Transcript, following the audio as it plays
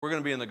We're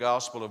going to be in the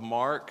Gospel of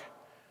Mark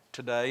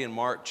today, in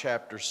Mark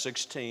chapter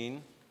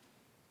 16.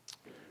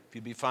 If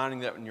you'd be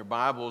finding that in your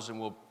Bibles, and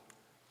we'll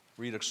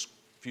read a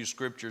few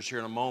scriptures here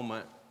in a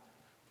moment.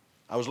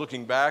 I was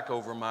looking back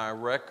over my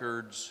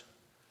records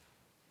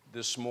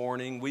this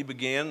morning. We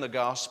began the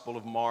Gospel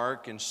of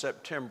Mark in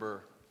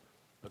September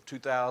of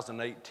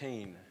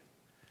 2018.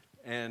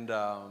 And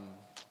I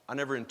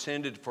never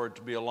intended for it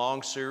to be a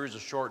long series, a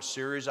short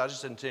series. I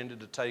just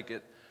intended to take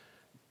it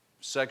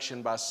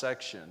section by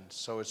section.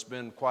 So it's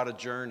been quite a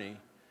journey.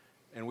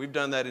 And we've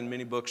done that in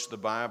many books of the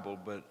Bible,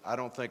 but I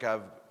don't think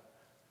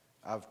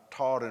I've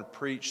taught and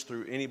preached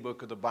through any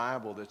book of the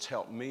Bible that's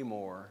helped me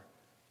more,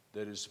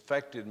 that has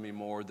affected me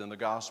more than the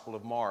Gospel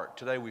of Mark.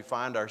 Today we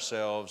find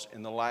ourselves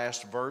in the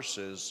last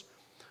verses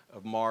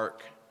of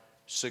Mark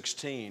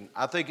 16.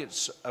 I think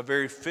it's a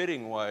very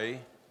fitting way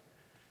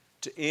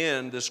to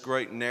end this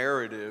great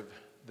narrative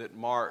that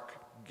Mark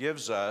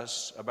gives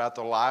us about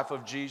the life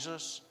of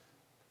Jesus,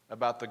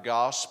 about the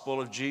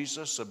gospel of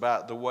Jesus,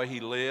 about the way he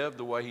lived,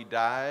 the way he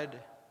died,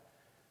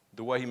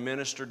 the way he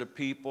ministered to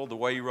people, the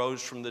way he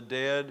rose from the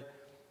dead.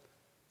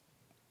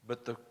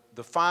 But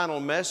the final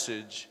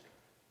message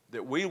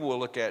that we will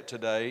look at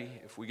today,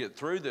 if we get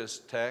through this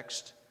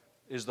text,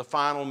 is the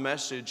final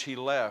message he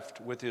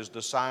left with his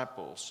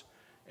disciples.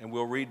 And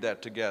we'll read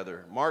that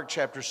together. Mark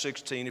chapter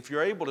 16. If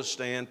you're able to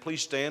stand,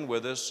 please stand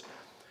with us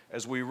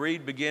as we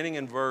read beginning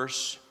in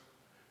verse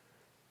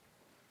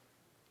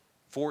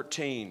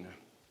 14.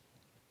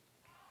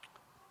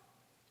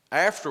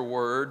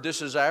 Afterward,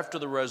 this is after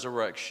the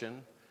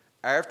resurrection,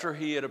 after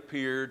he had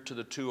appeared to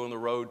the two on the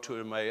road to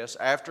Emmaus,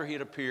 after he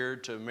had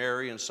appeared to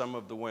Mary and some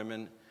of the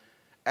women,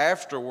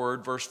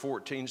 afterward, verse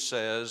 14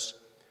 says,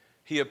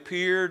 he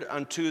appeared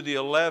unto the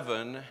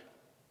 11,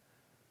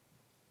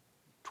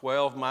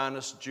 12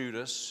 minus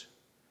Judas.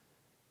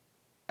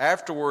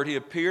 Afterward, he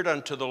appeared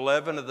unto the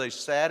 11, and they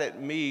sat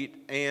at meat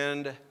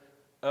and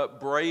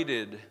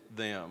upbraided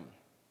them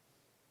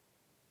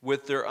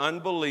with their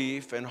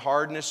unbelief and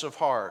hardness of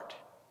heart,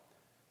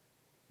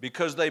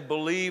 because they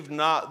believed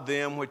not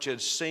them which had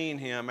seen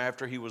him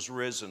after he was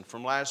risen.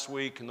 From last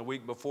week and the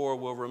week before,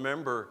 we'll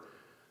remember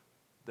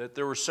that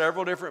there were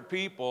several different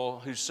people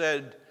who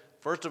said,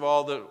 first of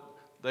all, that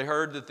they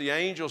heard that the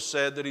angel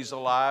said that he's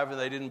alive, and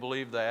they didn't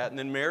believe that. And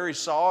then Mary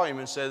saw him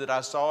and said that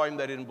I saw him,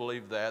 they didn't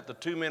believe that. The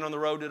two men on the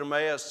road to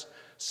Emmaus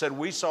said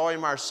we saw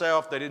him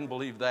ourselves, they didn't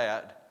believe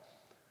that.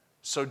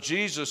 So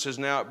Jesus is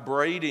now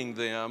upbraiding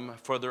them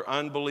for their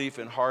unbelief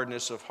and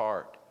hardness of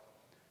heart.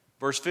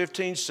 Verse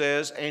 15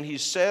 says, and he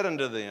said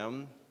unto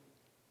them,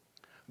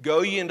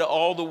 go ye into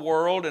all the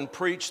world and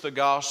preach the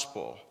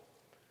gospel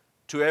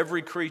to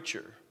every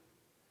creature.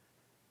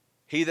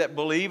 He that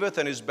believeth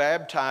and is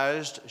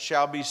baptized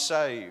shall be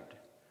saved,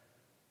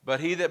 but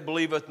he that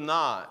believeth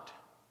not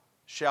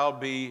shall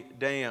be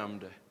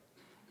damned.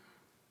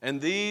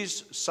 And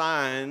these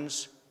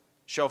signs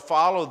shall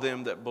follow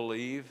them that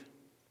believe.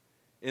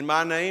 In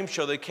my name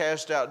shall they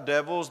cast out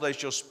devils, they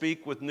shall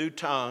speak with new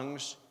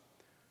tongues.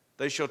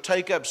 They shall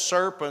take up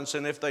serpents,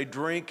 and if they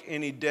drink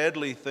any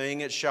deadly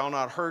thing, it shall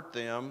not hurt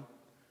them.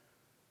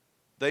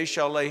 They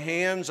shall lay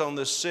hands on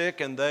the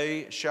sick, and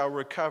they shall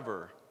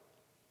recover.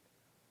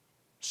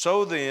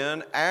 So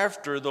then,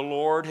 after the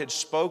Lord had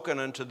spoken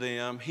unto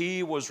them,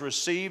 he was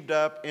received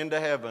up into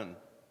heaven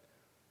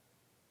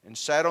and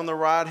sat on the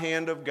right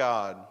hand of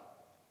God.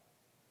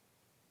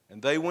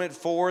 And they went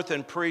forth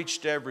and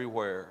preached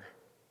everywhere,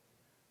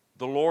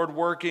 the Lord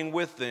working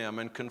with them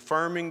and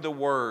confirming the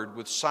word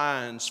with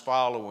signs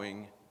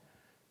following.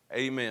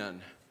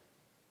 Amen.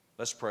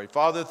 Let's pray.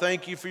 Father,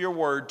 thank you for your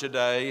word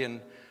today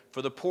and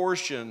for the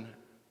portion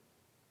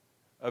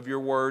of your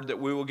word that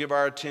we will give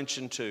our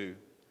attention to.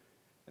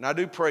 And I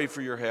do pray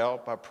for your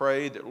help. I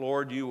pray that,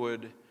 Lord, you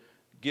would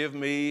give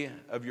me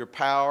of your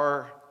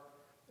power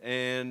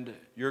and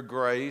your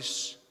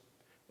grace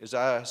as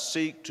I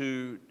seek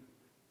to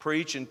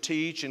preach and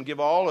teach and give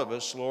all of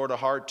us, Lord, a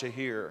heart to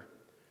hear,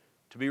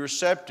 to be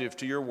receptive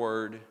to your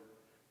word,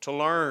 to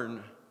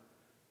learn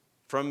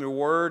from your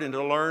word and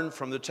to learn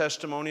from the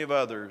testimony of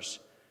others.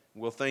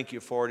 We'll thank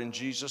you for it in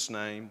Jesus'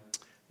 name.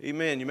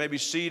 Amen. You may be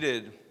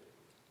seated.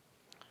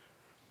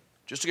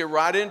 Just to get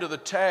right into the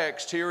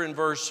text here in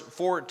verse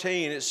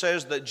 14, it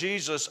says that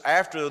Jesus,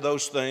 after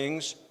those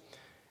things,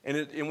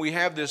 and we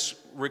have this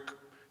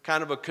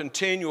kind of a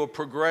continual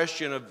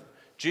progression of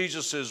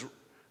Jesus'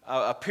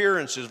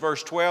 appearances.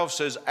 Verse 12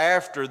 says,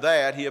 after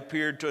that he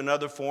appeared to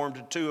another form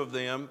to two of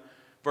them.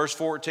 Verse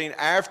 14,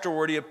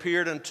 afterward he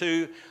appeared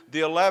unto the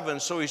 11.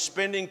 So he's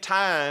spending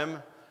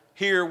time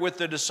here with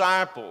the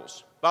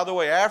disciples. By the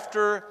way,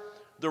 after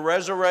the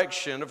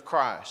resurrection of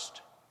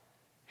Christ,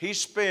 he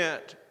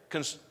spent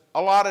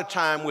a lot of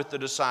time with the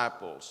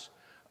disciples.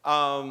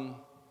 Hold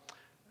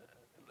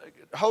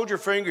your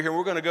finger here.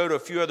 We're going to go to a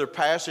few other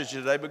passages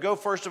today, but go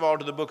first of all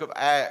to the book of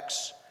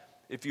Acts,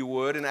 if you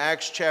would, in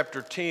Acts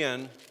chapter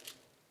 10.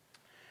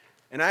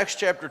 In Acts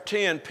chapter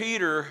 10,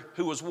 Peter,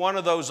 who was one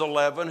of those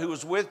 11 who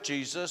was with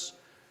Jesus,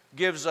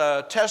 gives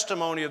a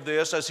testimony of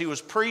this as he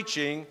was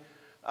preaching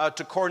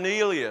to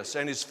Cornelius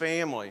and his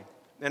family.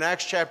 In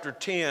Acts chapter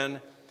 10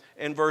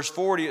 and verse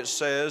 40 it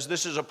says,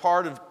 this is a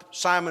part of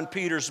Simon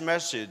Peter's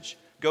message,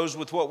 goes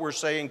with what we're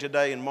saying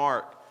today in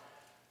Mark.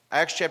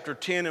 Acts chapter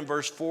 10 and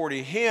verse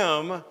 40,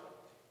 him,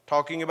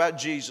 talking about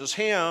Jesus,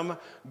 him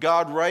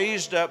God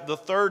raised up the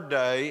third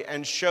day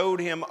and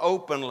showed him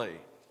openly,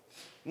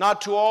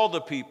 not to all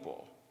the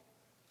people,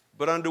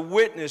 but unto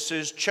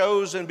witnesses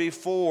chosen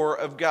before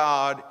of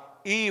God,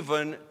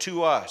 even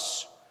to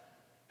us,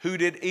 who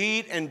did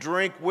eat and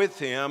drink with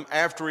him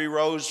after he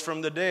rose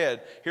from the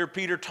dead. Here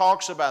Peter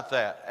talks about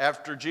that.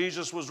 After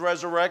Jesus was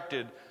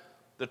resurrected,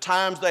 the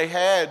times they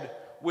had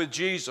with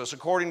Jesus.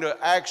 According to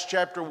Acts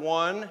chapter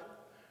 1,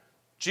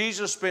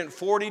 Jesus spent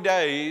 40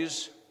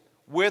 days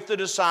with the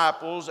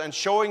disciples and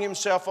showing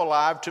himself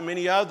alive to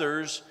many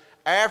others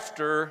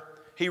after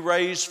he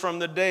raised from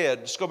the dead.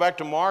 Let's go back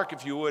to Mark,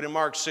 if you would, in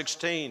Mark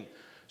 16.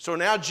 So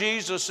now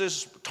Jesus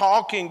is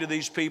talking to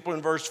these people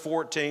in verse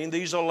 14,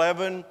 these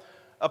 11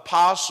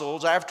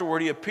 apostles.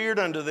 Afterward, he appeared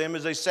unto them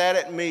as they sat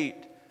at meat.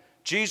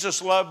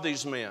 Jesus loved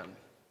these men.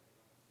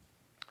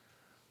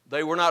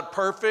 They were not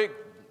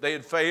perfect. They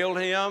had failed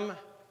him.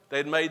 They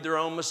had made their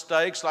own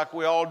mistakes like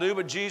we all do,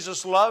 but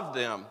Jesus loved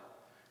them.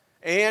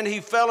 And he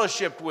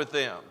fellowshiped with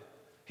them.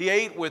 He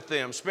ate with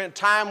them, spent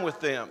time with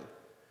them.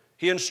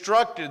 He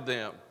instructed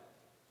them.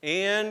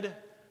 And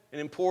an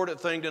important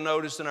thing to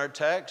notice in our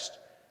text,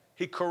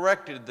 he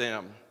corrected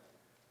them.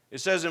 It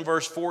says in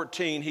verse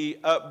 14, he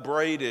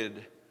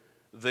upbraided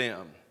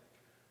them.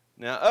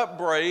 Now,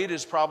 upbraid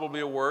is probably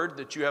a word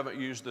that you haven't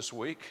used this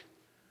week.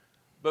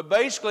 But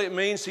basically it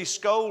means he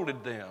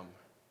scolded them.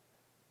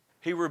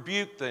 He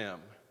rebuked them.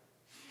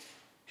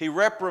 He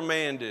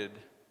reprimanded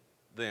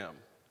them.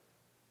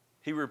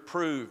 He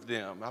reproved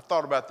them. I've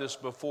thought about this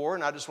before,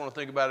 and I just want to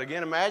think about it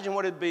again. Imagine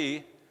what it'd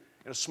be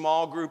in a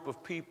small group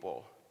of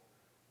people.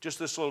 Just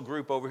this little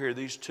group over here,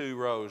 these two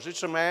rows.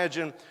 Just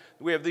imagine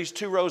we have these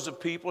two rows of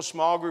people, a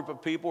small group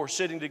of people, are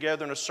sitting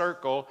together in a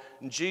circle,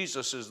 and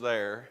Jesus is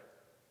there.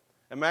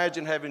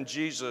 Imagine having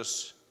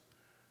Jesus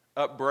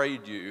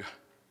upbraid you,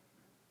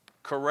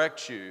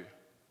 correct you,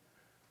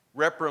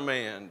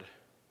 reprimand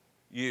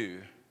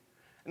you.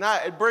 And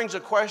it brings a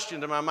question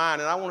to my mind,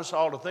 and I want us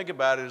all to think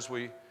about it as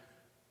we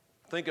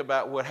think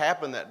about what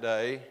happened that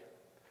day.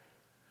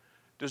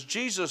 Does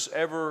Jesus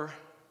ever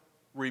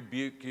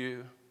rebuke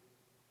you?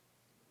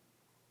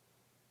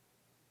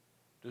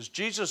 Does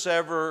Jesus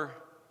ever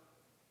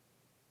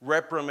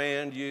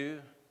reprimand you?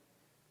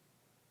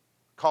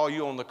 Call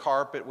you on the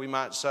carpet, we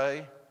might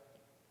say?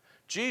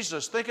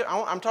 Jesus,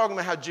 I'm talking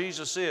about how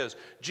Jesus is.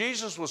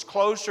 Jesus was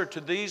closer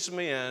to these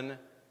men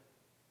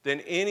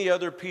than any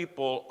other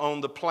people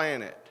on the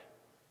planet.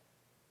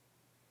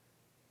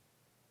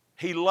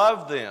 He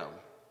loved them.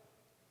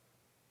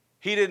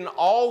 He didn't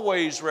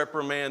always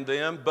reprimand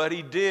them, but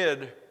he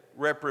did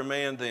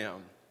reprimand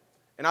them.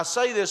 And I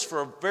say this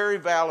for a very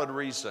valid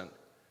reason.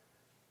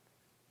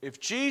 If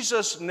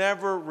Jesus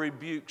never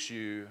rebukes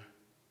you,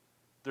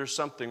 there's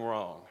something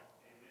wrong.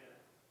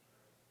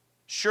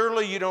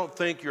 Surely you don't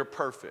think you're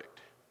perfect.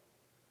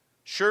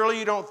 Surely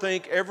you don't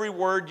think every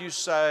word you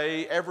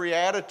say, every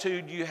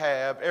attitude you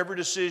have, every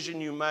decision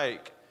you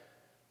make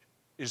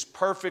is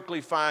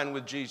perfectly fine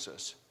with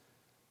Jesus.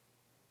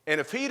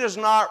 And if he does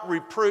not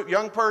reprove,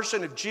 young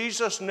person, if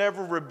Jesus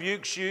never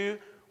rebukes you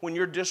when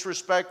you're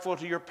disrespectful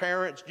to your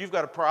parents, you've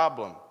got a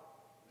problem.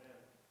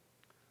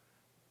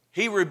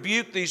 He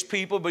rebuked these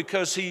people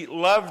because he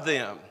loved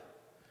them.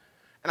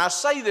 And I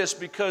say this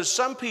because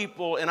some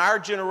people in our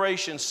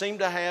generation seem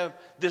to have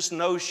this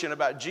notion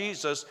about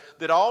Jesus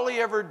that all he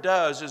ever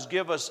does is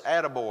give us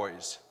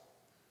attaboys.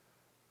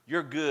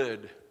 You're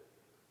good.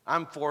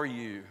 I'm for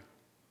you.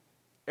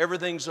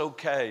 Everything's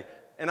okay.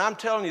 And I'm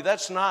telling you,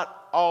 that's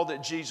not all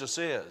that Jesus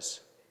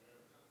is.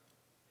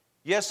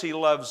 Yes, he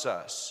loves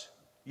us.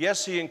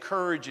 Yes, he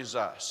encourages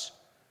us.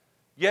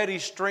 Yet he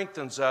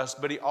strengthens us,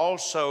 but he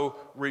also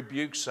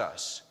rebukes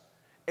us.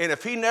 And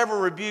if he never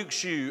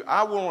rebukes you,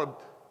 I want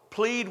to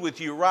plead with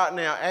you right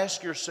now,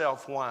 ask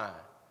yourself why.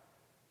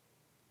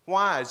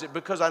 Why? Is it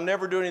because I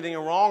never do anything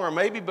wrong, or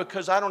maybe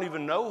because I don't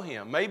even know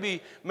him?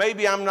 Maybe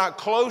I'm not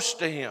close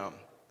to him.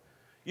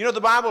 You know,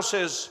 the Bible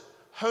says,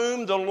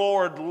 whom the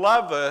Lord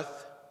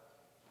loveth,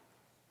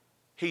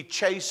 he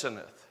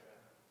chasteneth,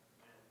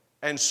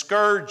 and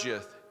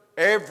scourgeth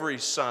every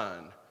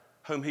son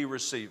whom he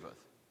receiveth.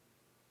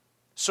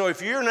 So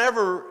if you're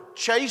never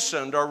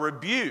chastened or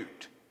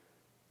rebuked,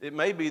 it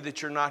may be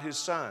that you're not his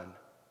son.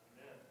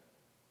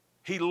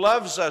 He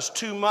loves us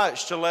too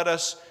much to let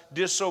us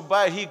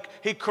disobey.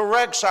 He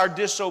corrects our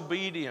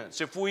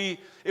disobedience. If we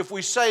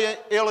say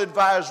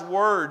ill-advised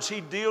words, he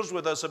deals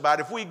with us about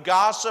it. If we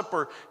gossip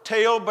or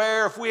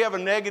talebear, if we have a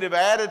negative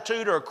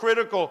attitude or a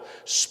critical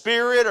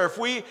spirit, or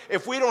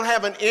if we don't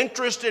have an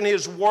interest in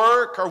his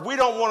work, or we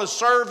don't want to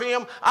serve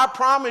him, I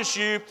promise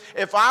you,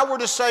 if I were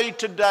to say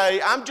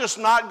today, I'm just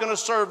not going to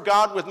serve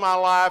God with my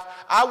life,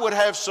 I would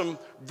have some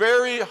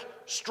very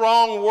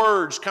strong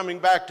words coming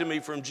back to me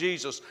from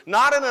Jesus.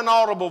 Not in an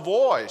audible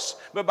voice,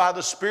 but by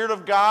the Spirit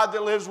of God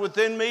that lives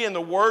within me and the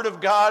Word of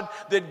God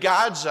that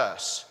guides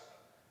us.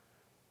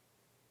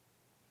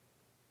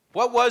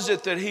 What was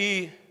it that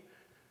he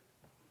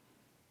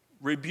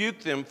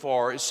rebuked them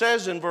for? It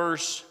says in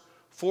verse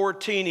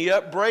 14, he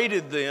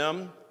upbraided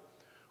them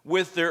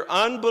with their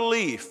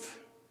unbelief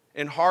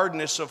and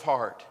hardness of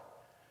heart.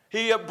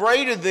 He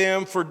upbraided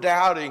them for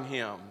doubting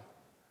him,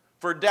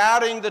 for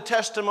doubting the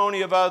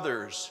testimony of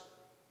others.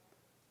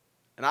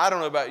 And I don't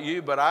know about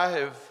you, but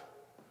I've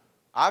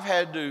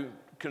had to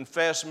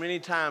confess many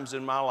times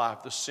in my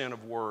life the sin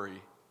of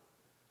worry.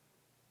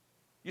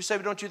 You say,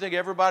 but don't you think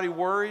everybody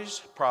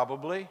worries?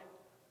 Probably.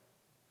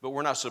 But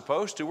we're not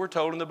supposed to. We're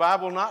told in the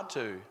Bible not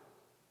to.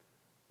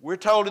 We're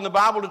told in the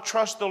Bible to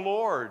trust the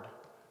Lord,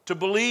 to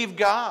believe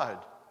God.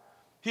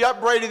 He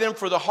upbraided them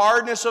for the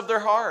hardness of their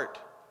heart,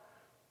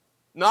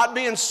 not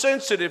being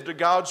sensitive to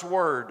God's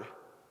word,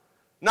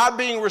 not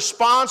being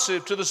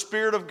responsive to the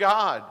Spirit of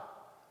God.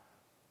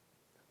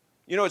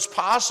 You know, it's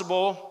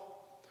possible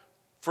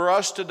for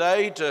us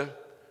today to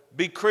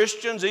be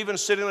Christians, even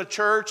sit in a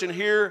church and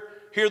hear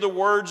the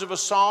words of a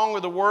song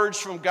or the words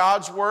from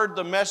God's word,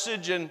 the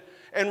message, and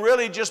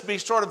really just be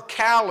sort of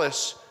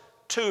callous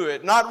to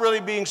it, not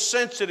really being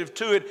sensitive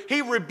to it.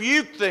 He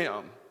rebuked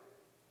them.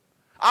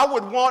 I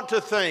would want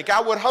to think, I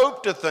would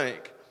hope to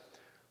think,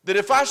 that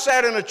if I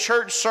sat in a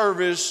church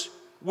service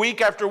week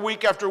after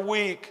week after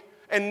week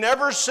and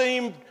never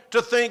seemed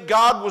to think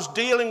God was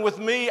dealing with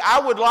me, I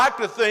would like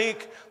to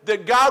think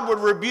that God would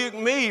rebuke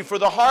me for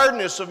the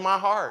hardness of my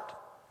heart.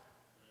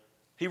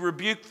 He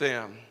rebuked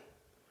them.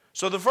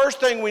 So the first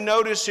thing we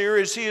notice here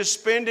is he is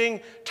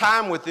spending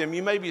time with them.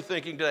 You may be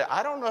thinking today,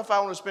 I don't know if I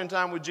want to spend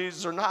time with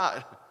Jesus or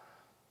not.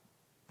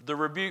 The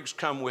rebukes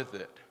come with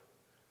it.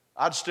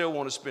 I'd still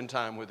want to spend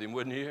time with him,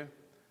 wouldn't you?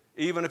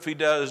 Even if he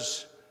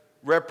does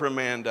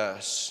reprimand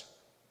us.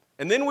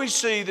 And then we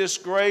see this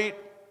great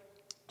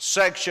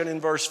section in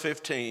verse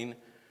 15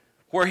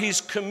 where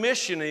he's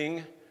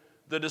commissioning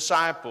the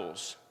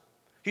disciples.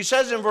 He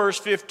says in verse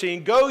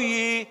 15, go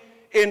ye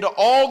into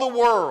all the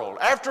world.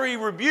 After he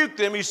rebuked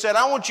them, he said,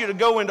 I want you to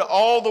go into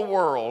all the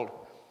world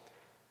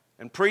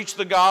and preach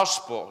the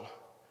gospel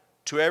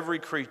to every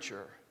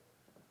creature.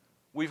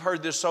 We've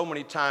heard this so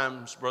many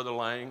times, Brother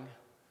Lang,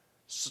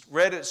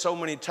 read it so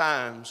many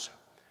times,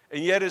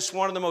 and yet it's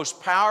one of the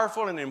most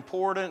powerful and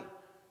important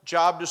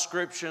job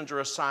descriptions or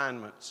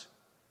assignments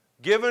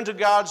given to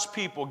God's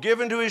people,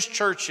 given to his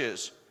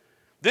churches.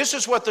 This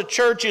is what the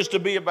church is to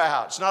be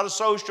about. It's not a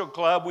social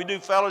club. We do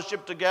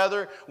fellowship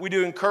together. We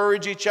do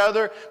encourage each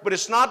other. But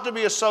it's not to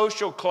be a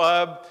social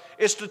club.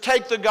 It's to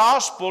take the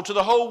gospel to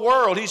the whole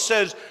world. He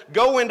says,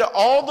 go into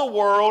all the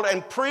world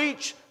and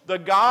preach the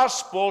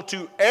gospel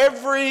to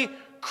every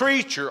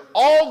creature.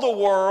 All the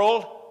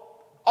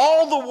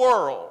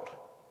world,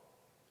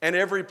 and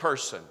every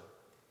person.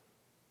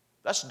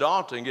 That's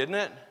daunting, isn't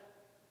it?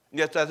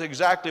 Yet that's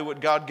exactly what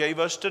God gave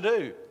us to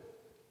do.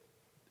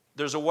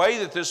 There's a way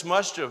that this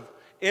must have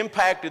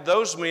impacted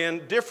those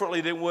men differently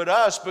than would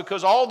us,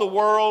 because all the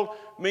world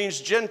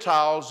means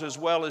Gentiles as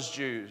well as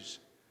Jews.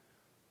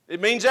 It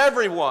means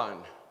everyone,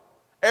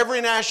 every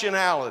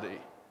nationality,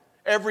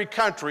 every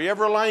country,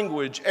 every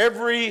language,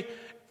 every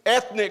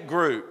ethnic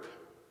group,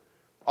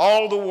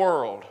 all the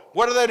world.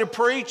 What are they to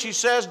preach? He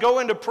says, go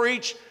in to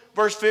preach,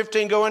 verse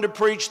 15, go in to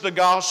preach the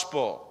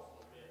gospel.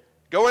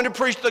 Go in to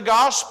preach the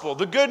gospel,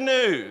 the good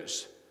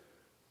news.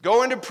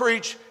 Go in to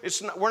preach.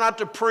 We're not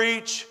to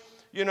preach,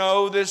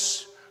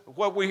 this.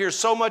 What we hear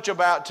so much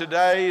about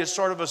today is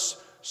sort of a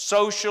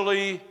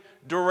socially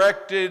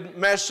directed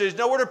message.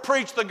 No, we're to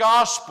preach the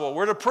gospel.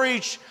 We're to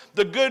preach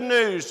the good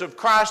news of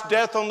Christ's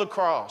death on the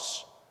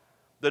cross,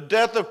 the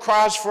death of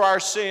Christ for our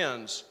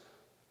sins,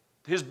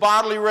 his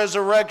bodily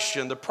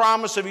resurrection, the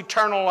promise of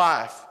eternal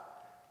life.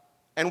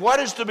 And what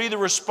is to be the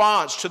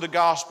response to the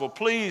gospel?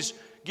 Please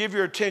give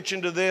your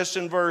attention to this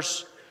in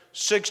verse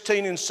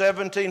 16 and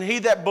 17. He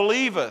that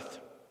believeth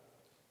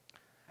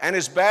and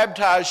is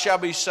baptized shall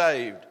be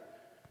saved,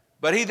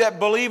 but he that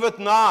believeth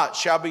not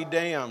shall be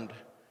damned.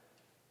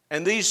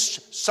 And these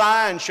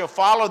signs shall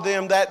follow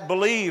them that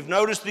believe.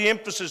 Notice the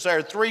emphasis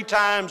there 3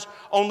 times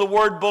on the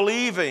word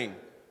believing.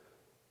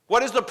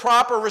 What is the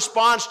proper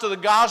response to the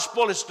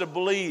gospel? It's to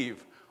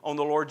believe on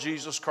the Lord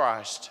Jesus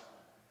Christ.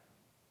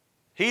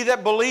 He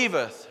that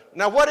believeth.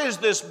 Now, what is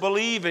this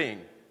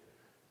believing?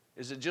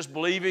 Is it just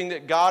believing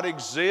that God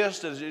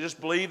exists? Is it just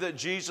believe that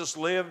Jesus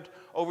lived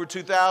over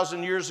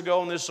 2,000 years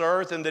ago on this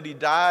earth and that he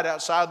died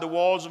outside the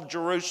walls of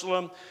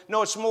Jerusalem?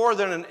 No, it's more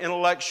than an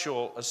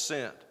intellectual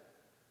assent.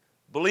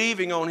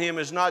 Believing on him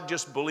is not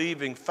just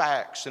believing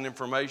facts and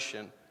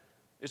information.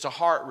 It's a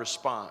heart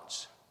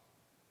response.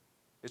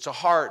 It's a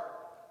heart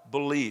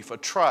belief, a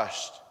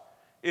trust.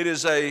 It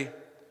is a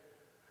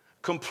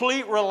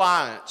complete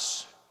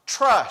reliance,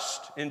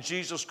 trust in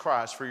Jesus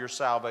Christ for your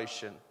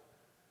salvation.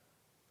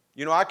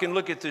 I can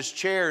look at this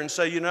chair and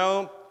say,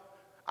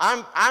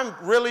 I'm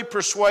really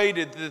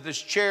persuaded that this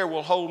chair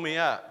will hold me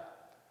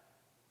up.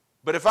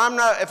 But if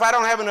I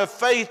don't have enough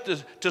faith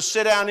to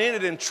sit down in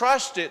it and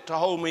trust it to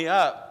hold me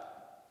up,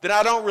 then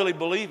I don't really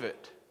believe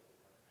it.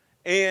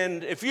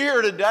 And if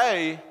you're here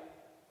today,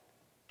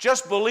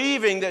 just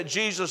believing that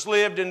Jesus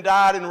lived and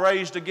died and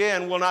raised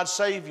again will not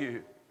save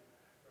you.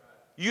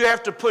 You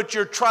have to put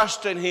your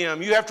trust in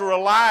Him. You have to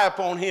rely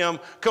upon Him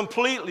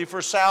completely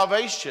for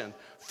salvation.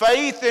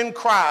 Faith in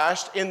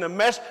Christ,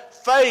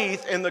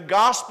 faith in the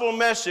gospel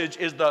message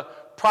is the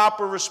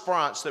proper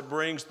response that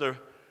brings the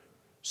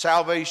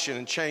salvation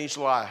and changed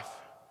life.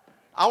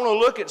 I want to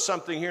look at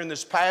something here in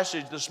this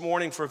passage this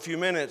morning for a few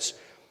minutes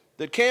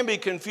that can be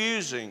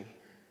confusing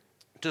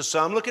to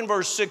some. Look in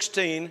verse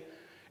 16.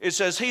 It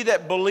says, "He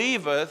that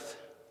believeth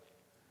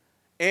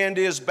and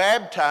is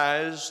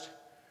baptized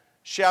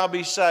shall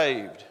be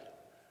saved."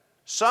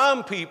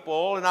 Some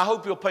people, and I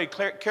hope you'll pay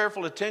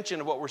careful attention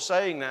to what we're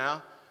saying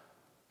now,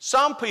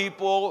 some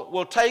people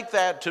will take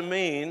that to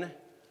mean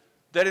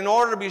that in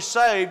order to be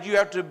saved, you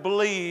have to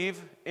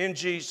believe in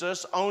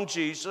Jesus, on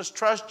Jesus,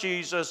 trust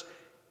Jesus,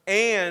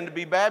 and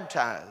be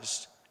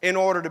baptized in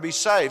order to be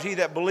saved. He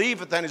that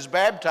believeth and is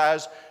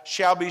baptized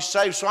shall be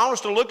saved. So I want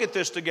us to look at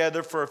this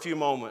together for a few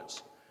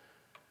moments.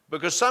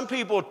 Because some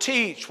people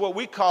teach what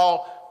we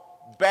call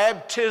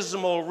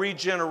baptismal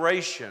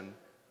regeneration,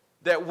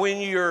 that when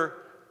you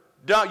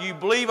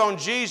believe on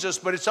Jesus,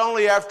 but it's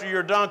only after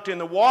you're dunked in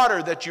the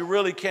water that you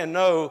really can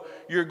know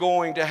you're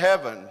going to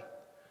heaven.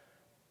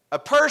 A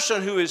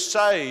person who is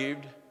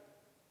saved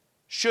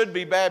should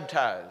be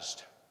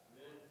baptized,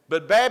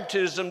 but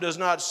baptism does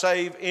not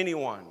save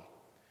anyone.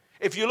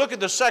 If you look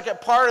at the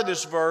second part of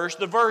this verse,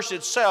 the verse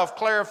itself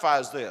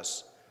clarifies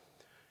this.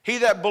 He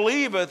that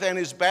believeth and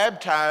is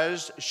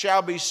baptized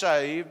shall be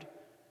saved,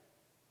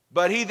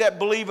 but he that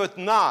believeth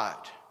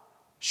not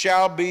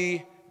shall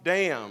be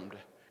damned.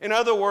 In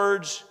other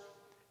words,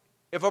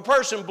 if a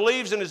person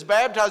believes and is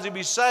baptized, he'll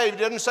be saved.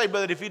 It doesn't say,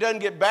 but if he doesn't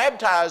get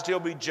baptized, he'll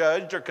be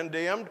judged or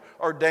condemned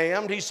or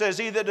damned. He says,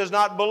 he that does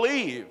not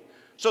believe.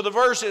 So the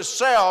verse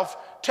itself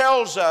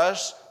tells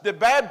us that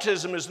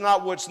baptism is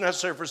not what's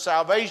necessary for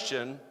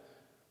salvation,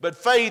 but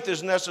faith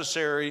is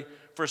necessary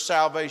for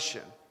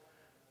salvation.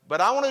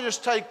 But I want to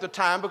just take the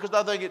time, because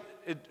I think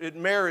it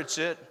merits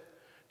it,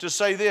 to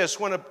say this.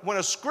 When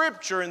a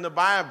scripture in the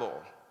Bible,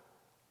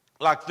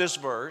 like this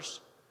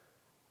verse,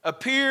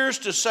 appears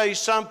to say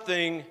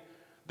something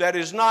that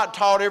is not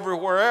taught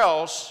everywhere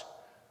else,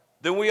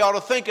 then we ought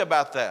to think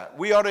about that.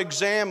 We ought to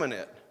examine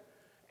it.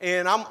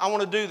 And I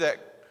want to do that.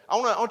 I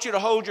want you to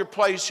hold your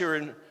place here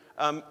in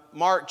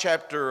Mark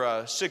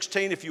chapter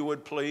 16, if you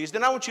would please.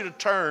 Then I want you to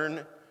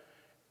turn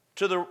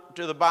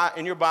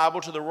in your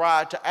Bible to the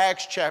right to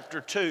Acts chapter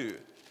 2.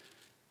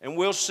 And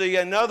we'll see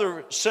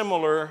another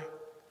similar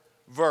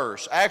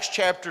verse. Acts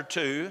chapter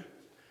 2.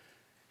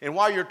 And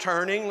while you're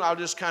turning, I'll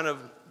just kind of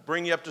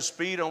bring you up to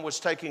speed on what's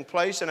taking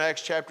place in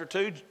Acts chapter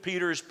 2.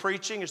 Peter is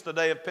preaching. It's the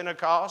day of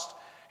Pentecost.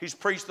 He's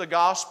preached the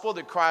gospel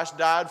that Christ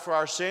died for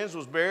our sins,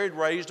 was buried,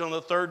 raised on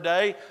the third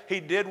day. He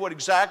did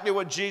exactly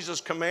what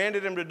Jesus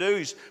commanded him to do.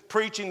 He's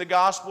preaching the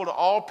gospel to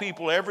all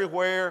people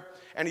everywhere.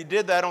 And he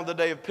did that on the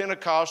day of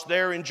Pentecost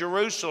there in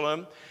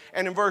Jerusalem.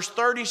 And in verse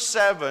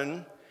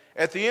 37,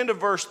 at the end of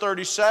verse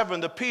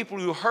 37, the people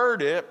who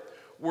heard it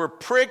were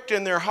pricked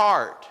in their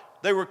heart.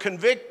 They were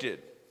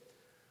convicted.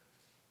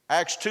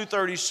 Acts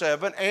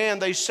 2:37,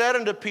 and they said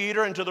unto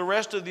Peter and to the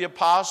rest of the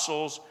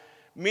apostles,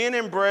 Men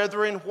and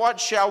brethren, what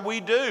shall we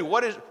do?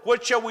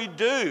 What shall we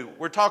do?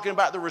 We're talking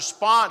about the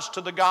response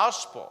to the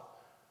gospel.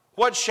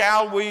 What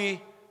shall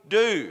we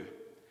do?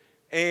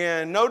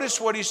 And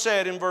notice what he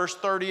said in verse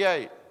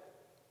 38.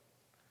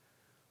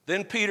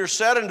 Then Peter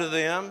said unto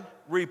them,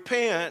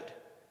 Repent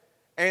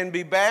and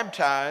be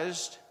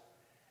baptized,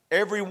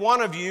 every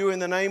one of you, in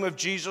the name of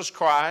Jesus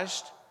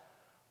Christ,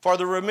 for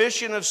the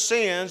remission of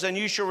sins, and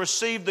you shall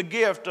receive the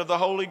gift of the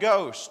Holy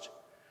Ghost.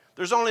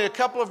 There's only a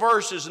couple of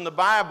verses in the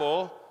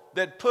Bible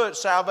that put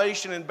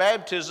salvation and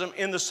baptism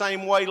in the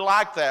same way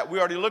like that. We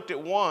already looked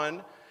at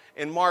one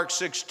in Mark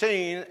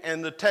 16,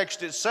 and the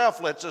text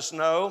itself lets us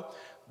know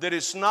that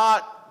it's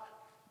not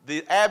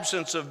the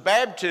absence of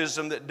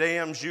baptism that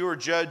damns you or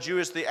judges you,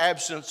 it's the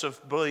absence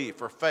of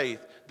belief or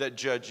faith that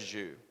judges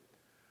you.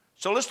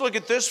 So let's look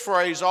at this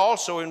phrase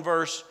also in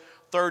verse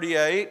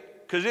 38.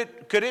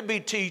 Could it be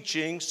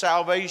teaching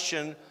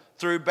salvation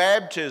through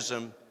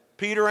baptism?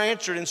 Peter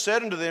answered and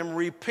said unto them,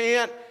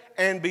 Repent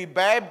and be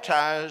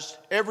baptized,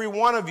 every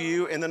one of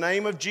you, in the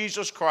name of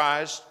Jesus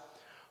Christ,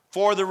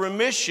 for the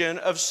remission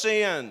of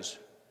sins.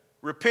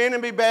 Repent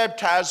and be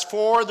baptized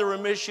for the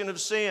remission of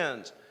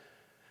sins.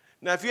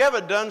 Now, if you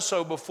haven't done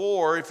so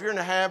before, if you're in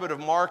the habit of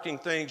marking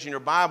things in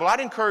your Bible, I'd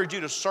encourage you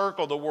to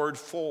circle the word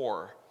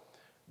for,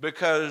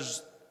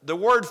 because the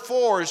word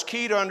for is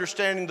key to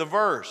understanding the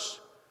verse.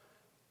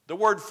 The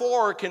word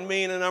for can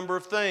mean a number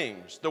of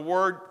things. The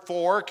word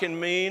for can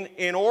mean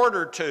in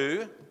order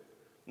to.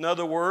 In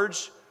other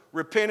words,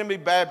 repent and be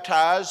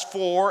baptized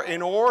for,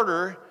 in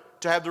order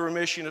to have the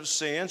remission of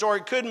sins. Or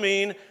it could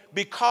mean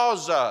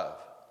because of.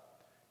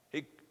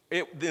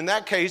 In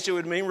that case, it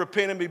would mean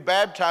repent and be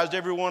baptized,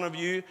 every one of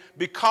you,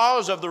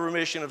 because of the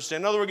remission of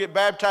sin. In other words, get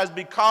baptized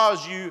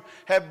because you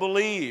have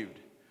believed.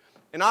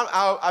 And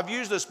I've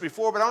used this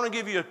before, but I want to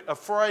give you a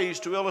phrase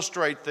to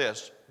illustrate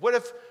this.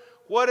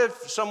 What if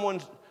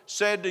someone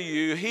said to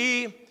you,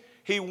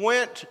 he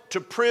went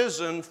to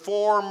prison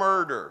for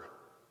murder?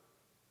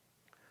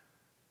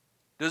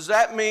 Does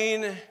that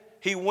mean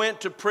he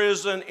went to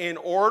prison in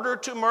order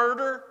to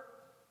murder?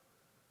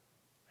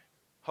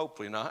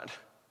 Hopefully not.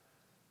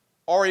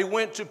 Or he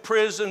went to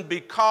prison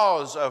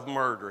because of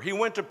murder. He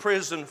went to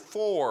prison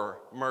for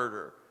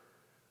murder.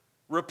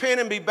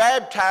 Repent and be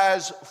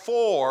baptized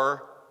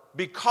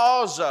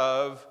because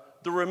of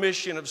the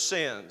remission of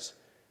sins.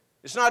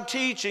 It's not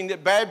teaching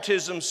that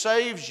baptism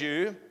saves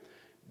you.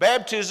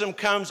 Baptism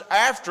comes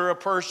after a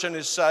person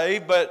is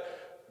saved, but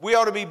we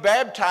ought to be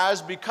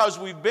baptized because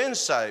we've been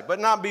saved,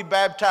 but not be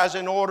baptized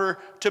in order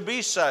to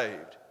be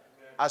saved.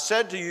 I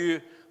said to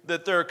you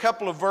that there are a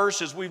couple of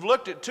verses, we've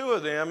looked at two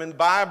of them in the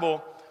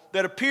Bible,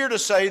 that appear to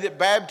say that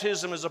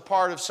baptism is a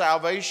part of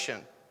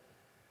salvation.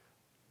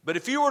 But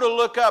if you were to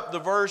look up the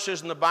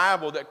verses in the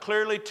Bible that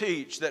clearly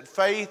teach that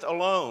faith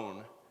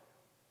alone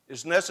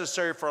is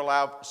necessary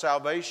for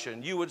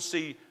salvation, you would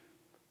see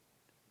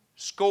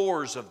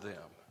scores of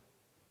them,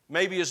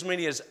 maybe as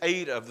many as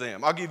 8 of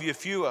them. I'll give you a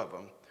few of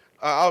them.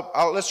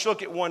 Let's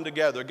look at one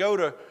together. Go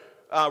to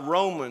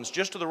Romans,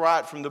 just to the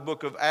right from the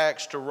book of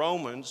Acts to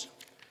Romans,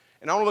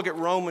 and I want to look at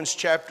Romans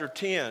chapter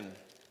 10.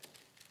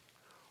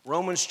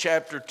 Romans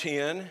chapter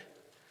 10,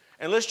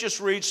 and let's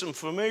just read some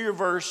familiar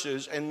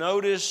verses and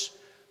notice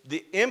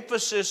the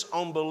emphasis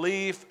on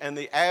belief and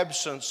the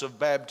absence of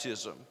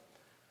baptism.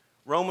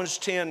 Romans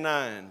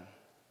 10:9.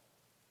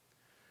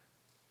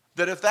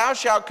 That if thou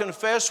shalt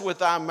confess with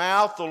thy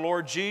mouth the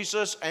Lord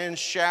Jesus and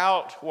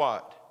shalt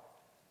what?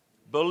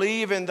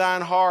 Believe in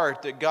thine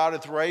heart that God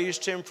hath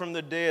raised him from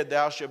the dead,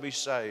 thou shalt be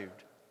saved.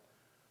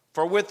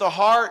 For with the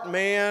heart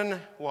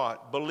man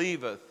what?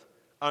 Believeth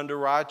unto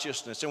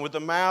righteousness, and with the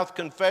mouth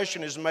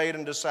confession is made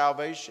unto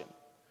salvation.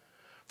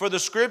 For the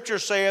scripture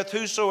saith,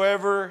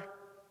 whosoever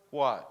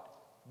what?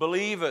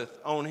 Believeth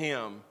on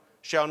him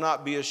shall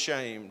not be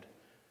ashamed.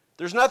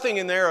 There's nothing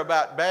in there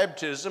about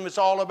baptism. It's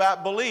all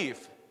about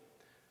belief.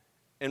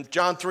 In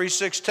John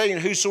 3:16,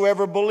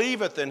 whosoever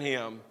believeth in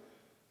him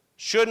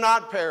should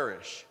not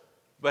perish,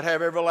 but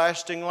have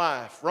everlasting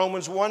life.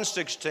 Romans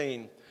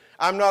 1:16,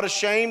 I'm not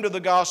ashamed of the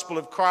gospel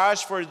of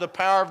Christ, for it is the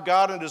power of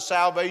God unto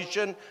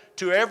salvation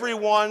to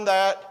everyone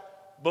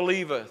that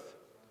believeth.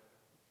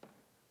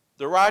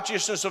 The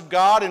righteousness of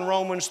God in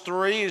Romans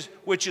 3,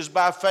 which is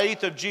by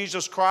faith of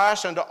Jesus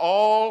Christ unto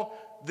all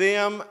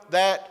them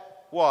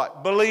that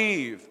what?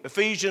 Believe.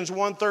 Ephesians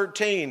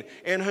 1:13,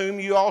 in whom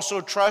you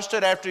also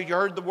trusted after you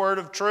heard the word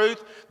of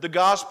truth, the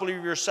gospel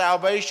of your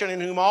salvation,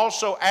 in whom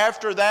also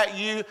after that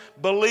you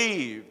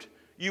believed,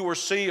 you were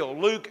sealed.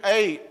 Luke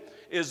 8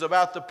 is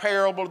about the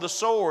parable of the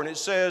sower, and it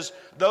says,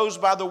 those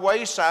by the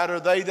wayside are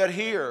they that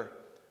hear.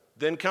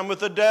 Then cometh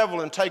the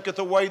devil and taketh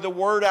away the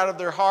word out of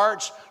their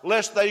hearts,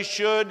 lest they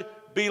should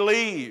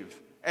believe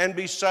and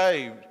be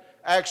saved.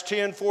 Acts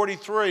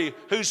 10:43,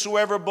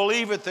 whosoever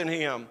believeth in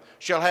him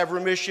shall have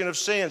remission of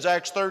sins.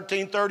 Acts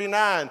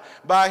 13:39,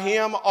 by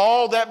him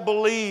all that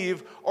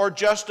believe are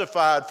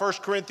justified.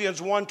 1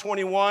 Corinthians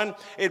 1:21,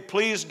 it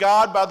pleased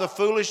God by the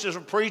foolishness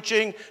of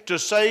preaching to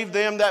save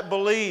them that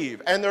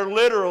believe. And there are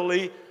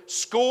literally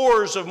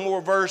scores of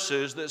more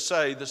verses that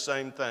say the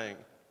same thing.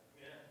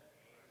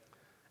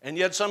 And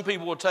yet some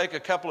people will take a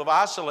couple of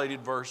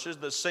isolated verses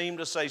that seem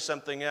to say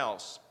something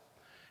else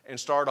and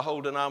start a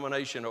whole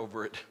denomination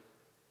over it.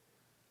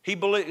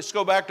 Let's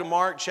go back to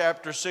Mark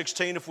chapter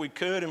 16 if we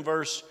could, in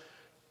verse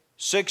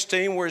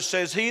 16, where it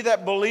says, he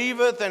that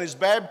believeth and is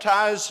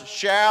baptized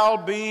shall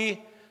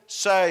be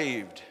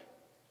saved.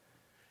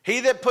 He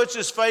that puts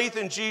his faith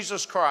in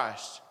Jesus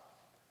Christ.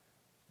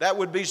 That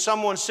would be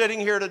someone sitting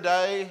here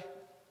today.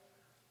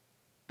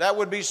 That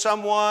would be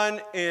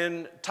someone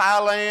in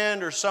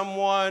Thailand or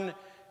someone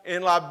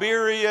in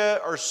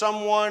Liberia or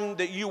someone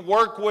that you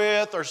work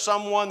with or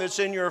someone that's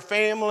in your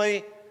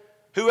family.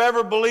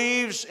 Whoever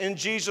believes in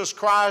Jesus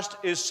Christ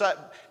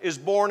is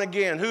born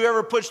again.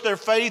 Whoever puts their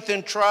faith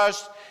and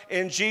trust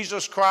in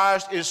Jesus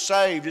Christ is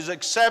saved, is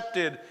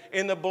accepted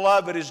in the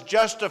beloved, is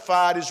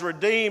justified, is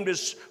redeemed,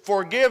 is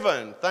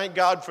forgiven. Thank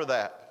God for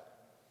that.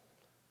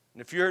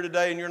 And if you're here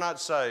today and you're not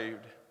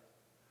saved,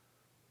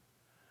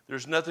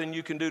 there's nothing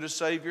you can do to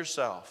save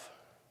yourself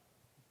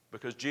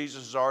because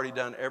Jesus has already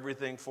done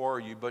everything for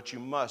you, but you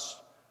must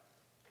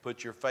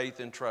put your faith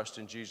and trust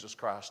in Jesus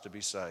Christ to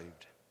be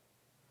saved.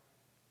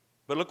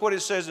 But look what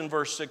it says in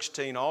verse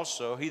 16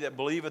 also, he that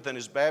believeth and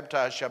is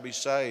baptized shall be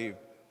saved,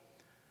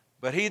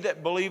 but he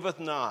that believeth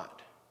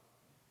not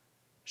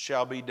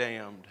shall be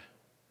damned.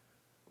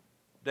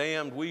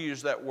 Damned, we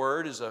use that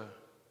word as a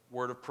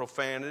word of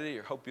profanity.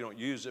 I hope you don't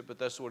use it, but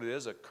that's what it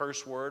is, a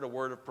curse word, a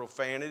word of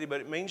profanity,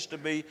 but it means to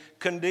be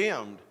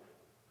condemned.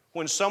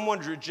 When someone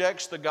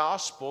rejects the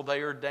gospel,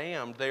 they are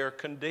damned, they are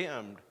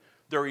condemned,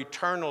 they're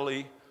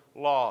eternally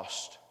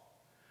lost.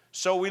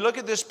 So we look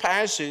at this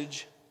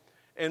passage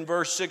in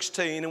verse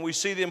 16, and we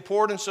see the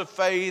importance of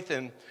faith,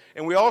 and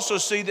we also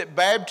see that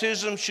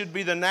baptism should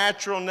be the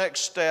natural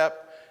next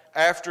step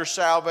after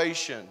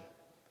salvation.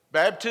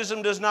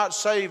 Baptism does not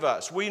save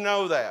us. We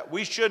know that.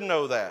 We should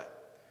know that.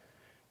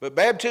 But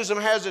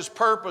baptism has its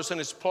purpose and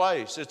its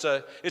place. It's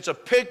a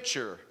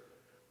picture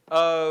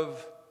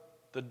of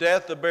the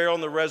death, the burial,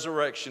 and the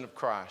resurrection of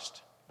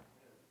Christ.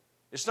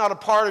 It's not a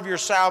part of your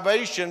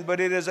salvation, but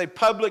it is a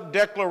public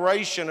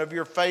declaration of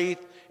your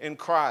faith in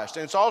Christ.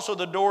 And it's also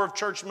the door of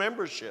church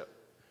membership.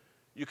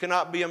 You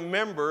cannot be a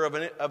member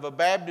of a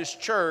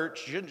Baptist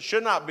church, you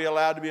should not be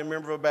allowed to be a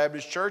member of a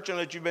Baptist church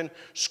unless you've been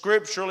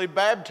scripturally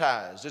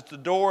baptized. It's the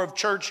door of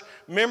church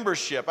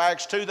membership.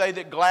 Acts 2, they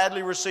that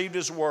gladly received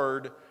His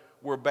word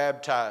were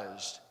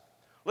baptized.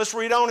 Let's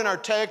read on in our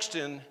text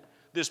in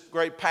this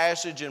great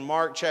passage in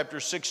Mark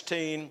chapter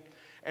 16.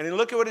 And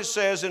look at what it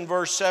says in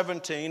verse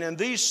 17. And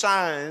these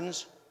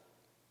signs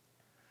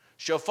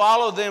shall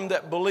follow them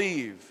that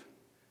believe.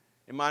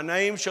 In my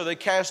name shall they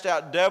cast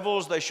out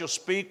devils, they shall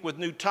speak with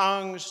new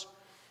tongues,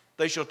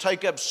 they shall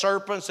take up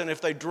serpents, and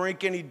if they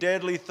drink any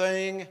deadly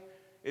thing,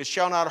 it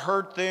shall not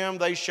hurt them.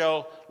 They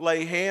shall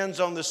lay hands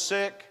on the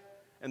sick,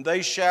 and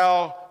they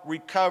shall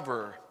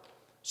recover.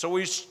 So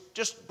we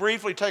just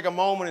briefly take a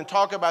moment and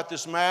talk about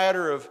this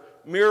matter of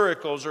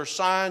miracles or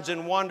signs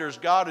and wonders.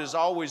 God has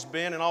always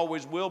been and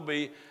always will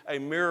be a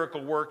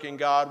miracle-working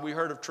God. We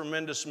heard of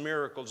tremendous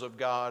miracles of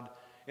God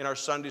in our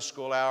Sunday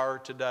school hour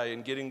today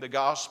in getting the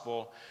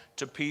gospel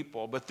to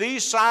people. But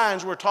these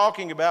signs we're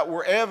talking about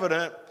were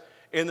evident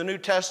in the New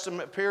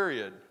Testament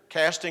period.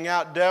 Casting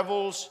out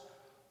devils,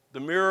 the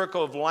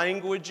miracle of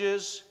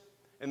languages,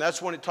 and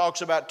that's when it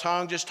talks about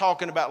tongue, just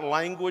talking about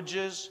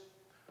languages.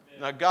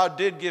 Now, God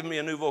did give me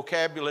a new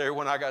vocabulary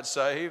when I got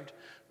saved,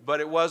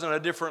 but it wasn't a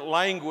different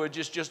language,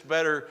 it's just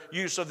better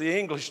use of the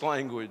English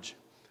language.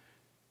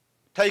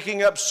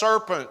 Taking up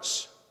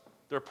serpents.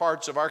 There are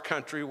parts of our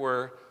country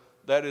where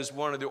that is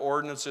one of the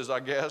ordinances,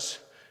 I guess,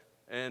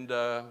 and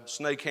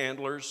snake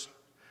handlers.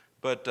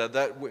 But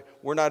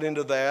we're not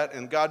into that,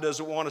 and God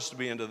doesn't want us to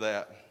be into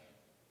that.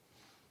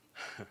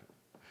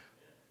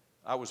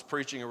 I was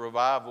preaching a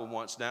revival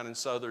once down in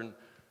southern,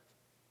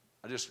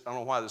 I don't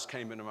know why this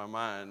came into my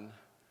mind,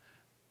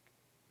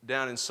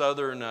 down in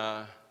southern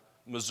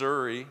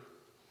Missouri,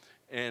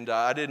 and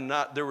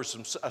there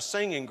was a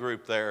singing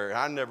group there.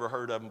 I never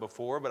heard of them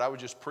before, but I was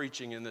just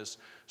preaching in this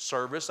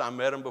service. I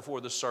met them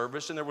before the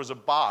service, and there was a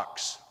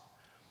box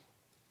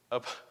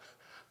up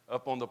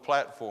on the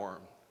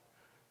platform.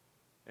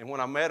 And when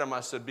I met them,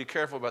 I said, "Be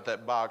careful about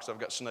that box. I've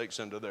got snakes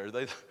under there."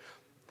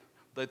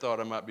 They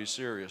thought I might be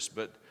serious,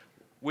 but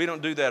we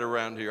don't do that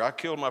around here. I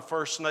killed my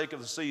first snake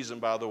of the season,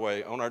 by the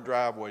way, on our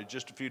driveway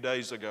just a few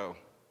days ago.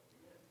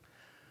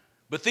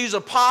 But these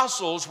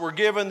apostles were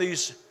given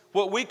these,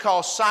 what we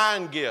call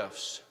sign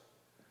gifts.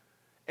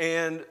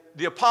 And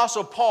the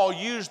Apostle Paul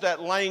used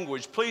that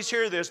language. Please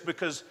hear this,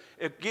 because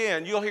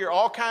again, you'll hear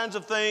all kinds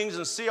of things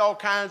and see all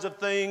kinds of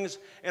things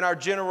in our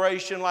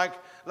generation, like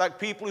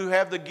people who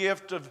have the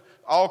gift of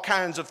all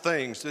kinds of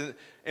things.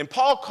 And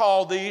Paul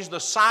called these the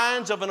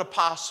signs of an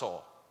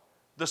apostle.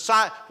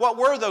 What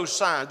were those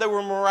signs? They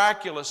were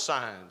miraculous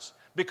signs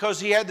because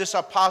he had this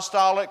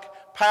apostolic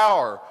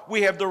power.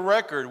 We have the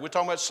record. We're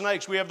talking about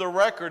snakes. We have the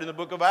record in the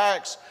book of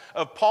Acts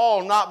of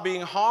Paul not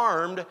being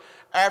harmed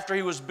after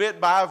he was bit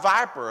by a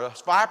viper. A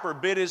viper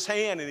bit his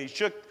hand and he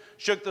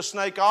shook the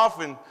snake off,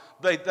 and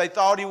they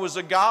thought he was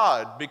a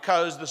god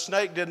because the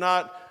snake did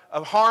not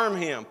harm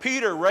him.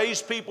 Peter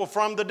raised people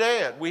from the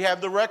dead. We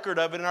have the record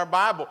of it in our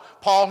Bible.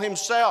 Paul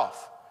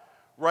himself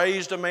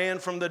raised a man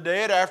from the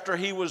dead after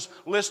he was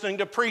listening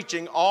to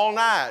preaching all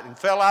night and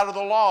fell out of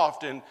the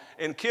loft and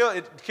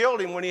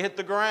killed him when he hit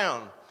the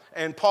ground.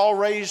 And Paul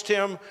raised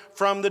him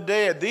from the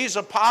dead. These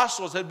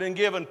apostles had been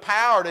given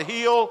power to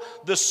heal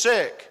the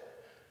sick.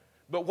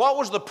 But what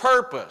was the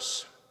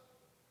purpose?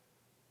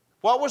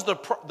 What was the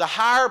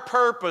higher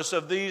purpose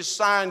of these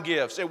sign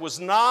gifts? It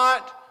was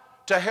not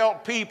to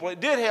help people. It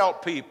did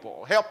help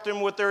people. Helped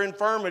them with their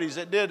infirmities.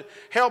 It did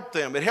help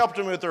them. It helped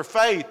them with their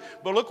faith.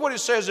 But look what it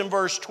says in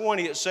verse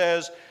 20. It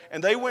says,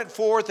 "And they went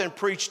forth and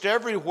preached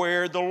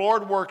everywhere, the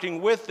Lord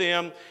working with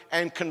them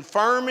and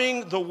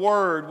confirming the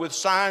word with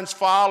signs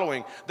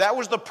following." That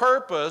was the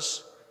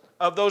purpose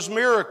of those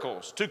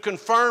miracles, to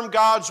confirm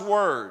God's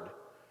word.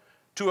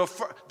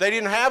 They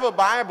didn't have a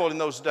Bible in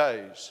those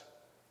days.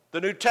 The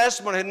New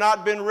Testament had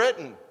not been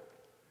written.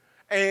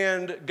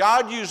 And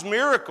God used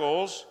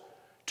miracles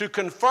to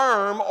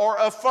confirm or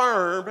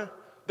affirm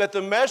that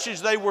the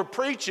message they were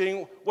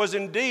preaching was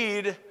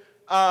indeed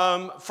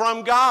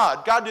from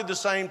God. God did the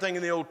same thing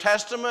in the Old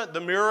Testament, the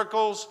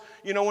miracles.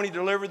 You know, when He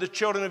delivered the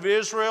children of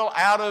Israel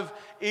out of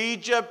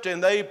Egypt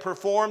and they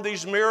performed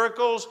these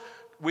miracles.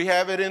 We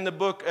have it in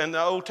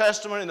the Old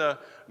Testament, in the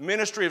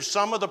ministry of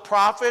some of the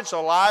prophets,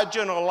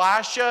 Elijah and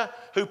Elisha,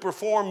 who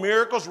performed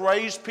miracles,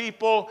 raised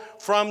people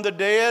from the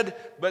dead.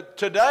 But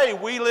today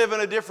we live in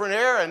a different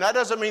era, and that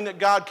doesn't mean that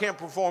God can't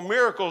perform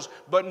miracles,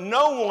 but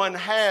no one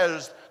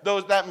has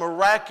that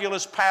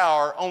miraculous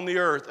power on the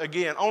earth.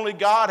 Again, only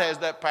God has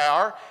that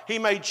power. He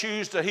may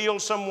choose to heal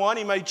someone,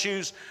 He may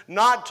choose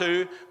not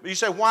to. But you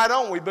say, why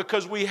don't we?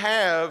 Because we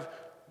have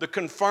the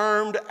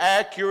confirmed,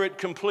 accurate,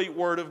 complete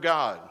Word of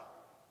God.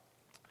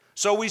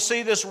 So we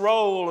see this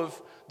role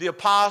of the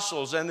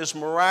apostles and this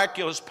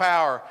miraculous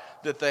power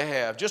that they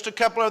have. Just a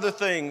couple other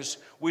things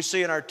we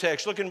see in our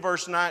text. Look in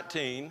verse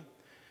 19.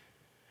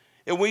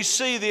 And we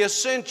see the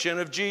ascension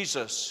of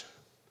Jesus.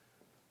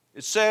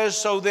 It says,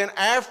 so then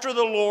after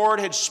the Lord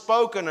had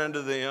spoken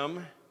unto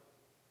them,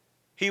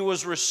 he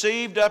was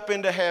received up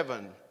into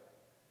heaven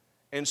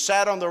and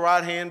sat on the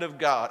right hand of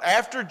God.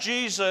 After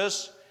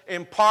Jesus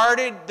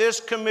imparted this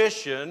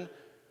commission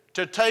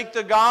to take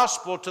the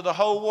gospel to the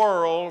whole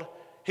world,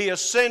 he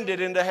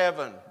ascended into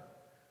heaven.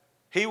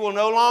 He will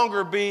no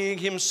longer be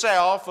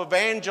himself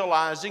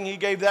evangelizing. He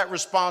gave that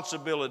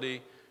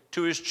responsibility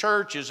to his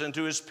churches and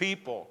to his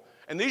people.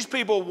 And these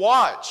people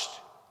watched.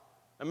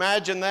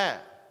 Imagine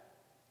that.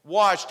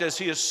 Watched as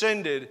he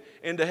ascended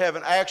into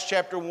heaven. Acts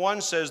chapter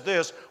 1 says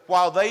this,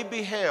 while they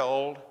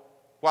beheld,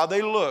 while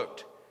they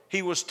looked,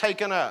 he was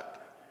taken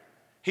up.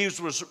 He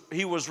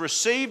was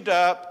received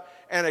up,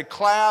 and a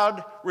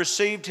cloud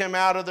received him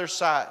out of their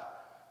sight.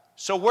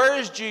 So where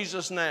is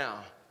Jesus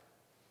now?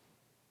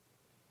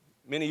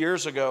 Many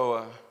years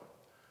ago,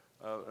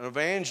 an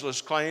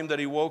evangelist claimed that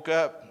he woke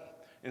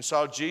up and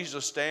saw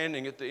Jesus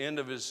standing at the end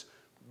of his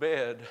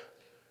bed.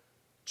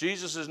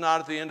 Jesus is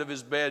not at the end of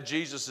his bed.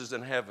 Jesus is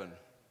in heaven.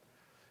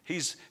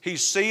 He's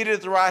seated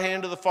at the right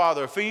hand of the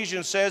Father.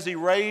 Ephesians says he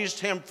raised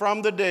him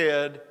from the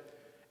dead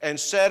and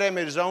set him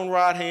at his own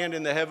right hand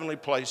in the heavenly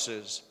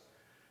places.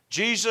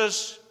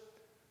 Jesus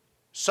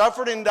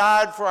suffered and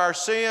died for our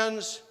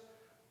sins.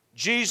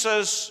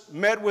 Jesus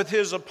met with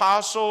his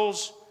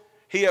apostles.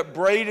 He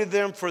upbraided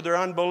them for their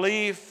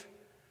unbelief.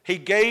 He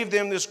gave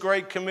them this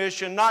great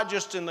commission, not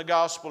just in the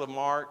Gospel of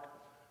Mark,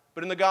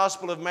 but in the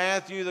Gospel of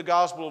Matthew, the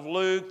Gospel of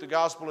Luke, the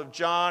Gospel of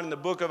John, and the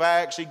book of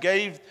Acts. He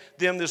gave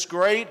them this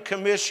great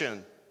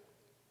commission.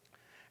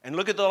 And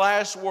look at the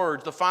last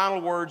words, the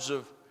final words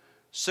of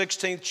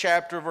 16th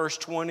chapter, verse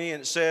 20,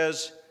 and it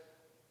says,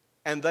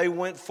 and they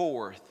went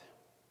forth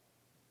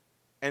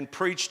and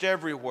preached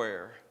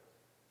everywhere,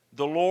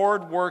 the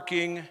Lord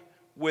working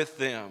with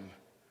them.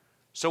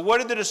 So what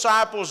did the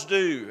disciples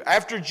do?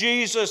 After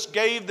Jesus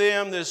gave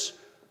them this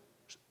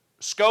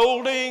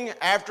scolding,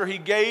 after he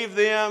gave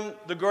them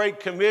the Great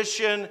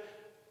Commission,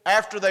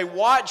 after they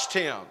watched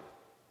him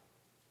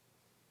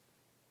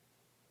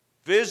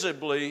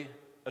visibly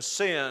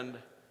ascend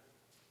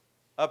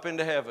up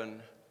into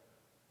heaven,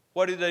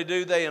 what did they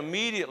do? They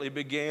immediately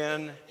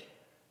began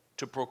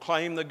to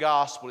proclaim the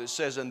gospel. It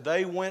says, and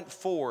they went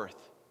forth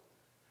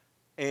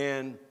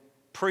and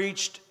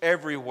preached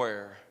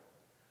everywhere.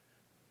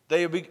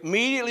 They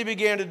immediately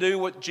began to do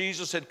what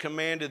Jesus had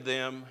commanded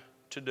them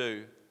to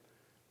do.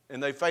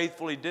 And they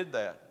faithfully did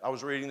that. I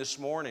was reading this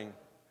morning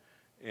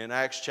in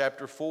Acts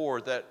chapter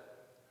 4, that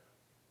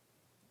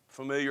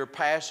familiar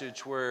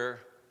passage where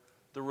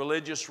the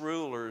religious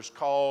rulers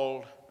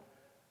called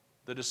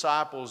the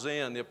disciples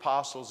in, the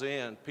apostles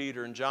in,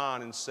 Peter and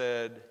John, and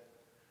said,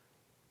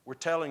 we're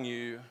telling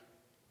you,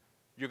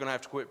 you're going to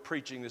have to quit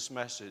preaching this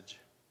message.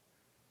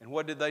 And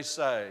what did they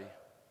say?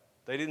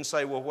 They didn't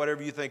say, well,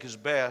 whatever you think is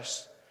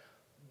best.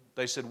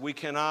 They said, we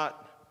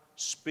cannot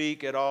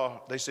speak at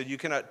all. They said, you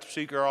cannot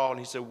speak at all. And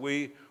he said,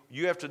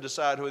 you have to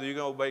decide whether you're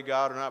going to obey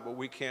God or not, but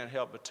we can't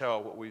help but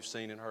tell what we've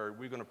seen and heard.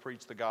 We're going to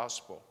preach the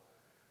gospel.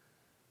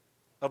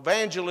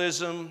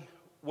 Evangelism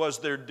was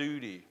their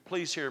duty.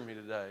 Please hear me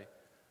today.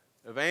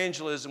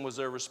 Evangelism was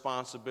their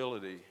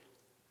responsibility.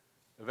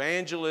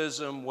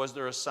 Evangelism was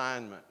their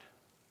assignment.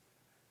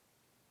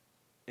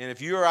 And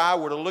if you or I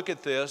were to look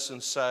at this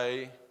and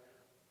say,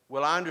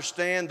 well, I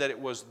understand that it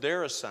was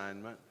their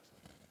assignment,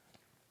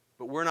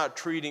 but we're not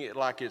treating it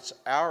like it's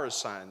our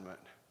assignment,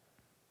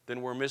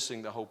 then we're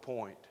missing the whole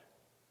point.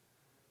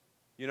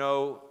 You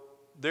know,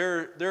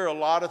 there are a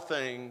lot of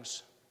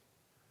things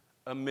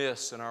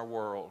amiss in our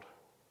world,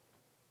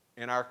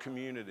 in our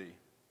community.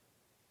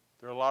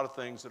 There are a lot of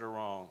things that are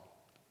wrong.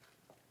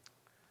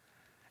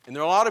 And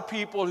there are a lot of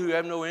people who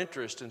have no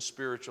interest in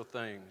spiritual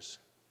things.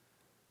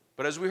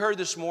 But as we heard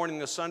this morning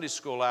in the Sunday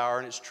school hour,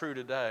 and it's true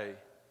today,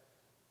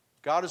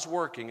 God is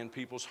working in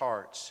people's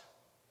hearts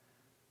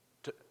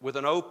with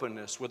an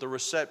openness, with a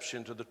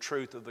reception to the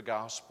truth of the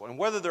gospel. And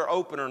whether they're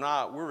open or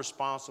not, we're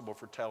responsible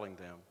for telling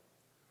them.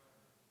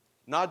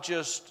 Not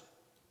just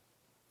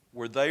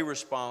were they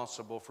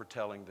responsible for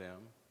telling them,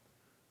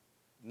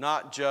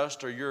 not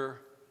just are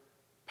your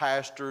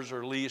pastors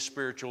or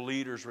spiritual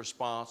leaders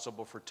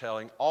responsible for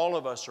telling. All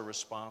of us are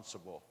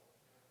responsible.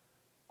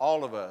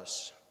 All of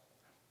us.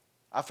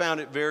 I found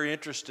it very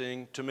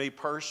interesting to me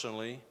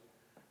personally,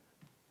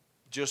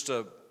 just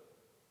a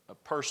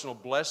personal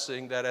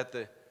blessing, that at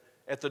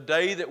the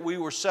day that we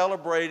were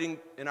celebrating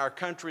in our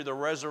country the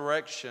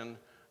resurrection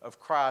of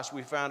Christ,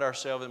 we found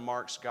ourselves in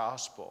Mark's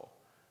gospel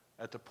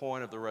at the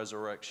point of the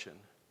resurrection.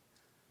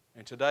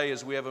 And today,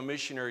 as we have a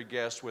missionary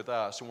guest with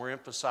us, and we're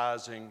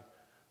emphasizing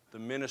the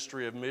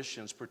ministry of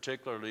missions,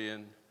 particularly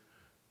in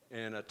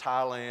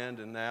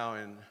Thailand and now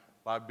in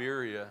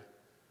Liberia,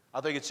 I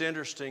think it's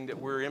interesting that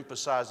we're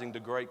emphasizing the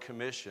Great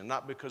Commission,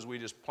 not because we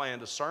just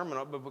planned a sermon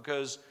on it, but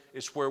because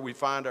it's where we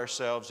find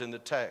ourselves in the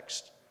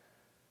text.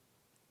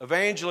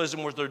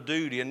 Evangelism was their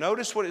duty. And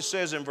notice what it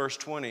says in verse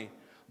 20.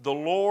 The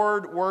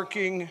Lord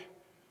working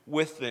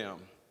with them.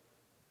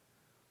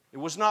 It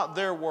was not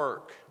their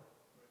work.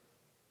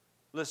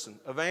 Listen,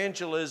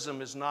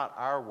 evangelism is not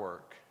our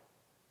work.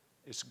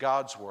 It's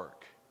God's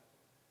work.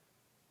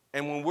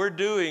 And when we're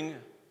doing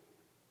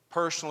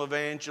personal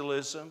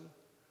evangelism,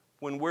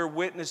 when we're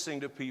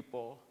witnessing to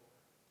people,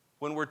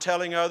 when we're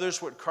telling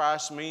others what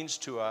Christ means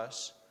to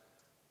us,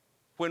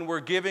 when we're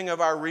giving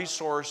of our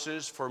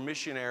resources for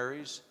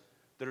missionaries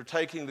that are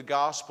taking the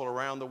gospel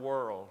around the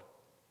world,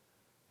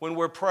 when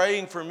we're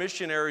praying for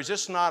missionaries,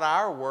 it's not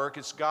our work,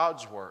 it's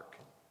God's work.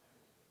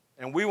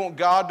 And we want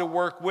God to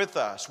work with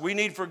us. We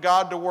need for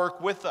God to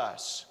work with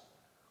us.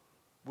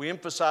 We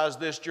emphasized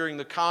this during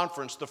the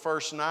conference the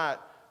first night,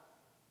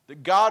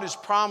 that God has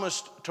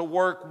promised to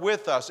work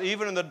with us.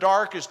 Even in the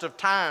darkest of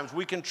times,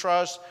 we can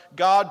trust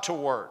God to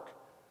work.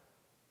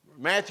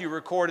 Matthew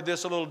recorded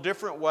this a little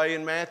different way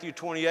in Matthew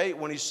 28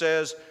 when he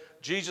says,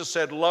 Jesus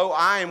said, "Lo,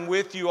 I am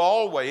with you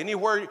always."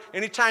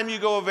 Anytime you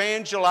go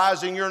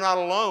evangelizing, you're not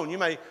alone. You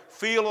may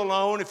feel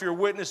alone if you're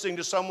witnessing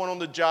to someone on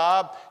the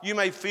job. You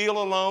may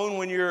feel alone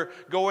when you're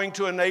going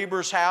to a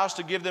neighbor's house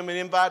to give them an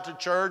invite to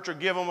church or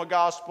give them a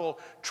gospel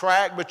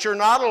tract. But you're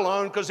not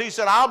alone because he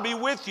said, "I'll be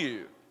with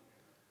you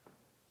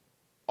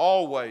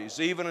always,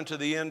 even unto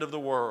the end of the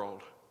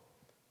world."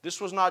 This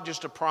was not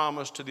just a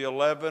promise to the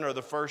 11 or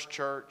the first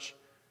church.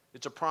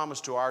 It's a promise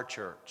to our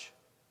church.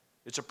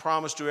 It's a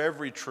promise to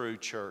every true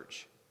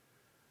church.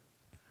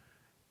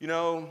 You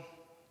know,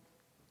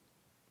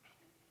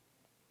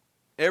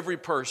 every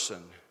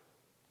person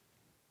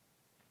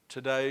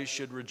today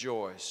should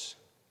rejoice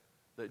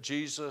that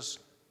Jesus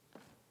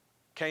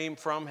came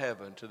from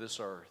heaven to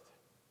this earth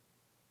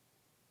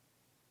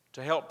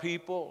to help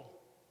people,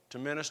 to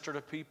minister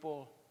to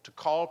people, to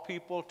call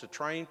people, to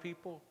train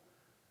people,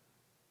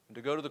 and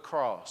to go to the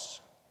cross,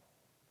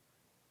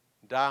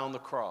 die on the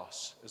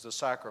cross as a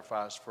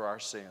sacrifice for our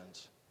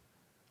sins.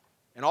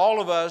 And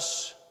all of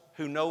us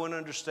who know and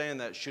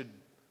understand that should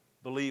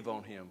believe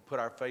on him, put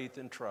our faith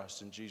and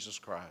trust in Jesus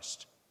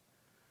Christ.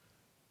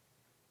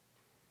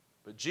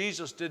 But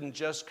Jesus didn't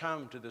just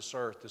come to this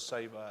earth to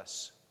save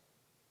us.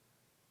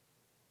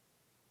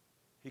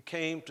 He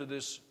came to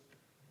this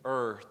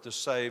earth to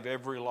save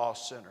every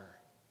lost sinner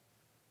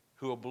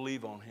who will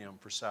believe on him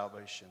for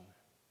salvation.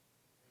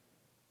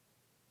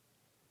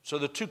 So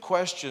the two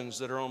questions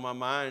that are on my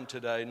mind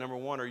today, number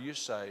one, are you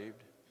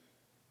saved?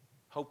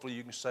 Hopefully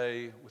you can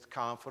say with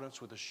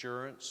confidence, with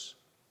assurance,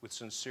 with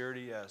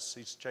sincerity, yes,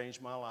 he's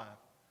changed my life.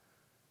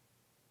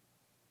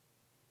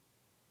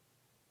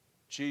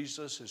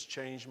 Jesus has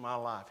changed my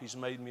life. He's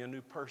made me a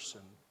new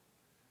person.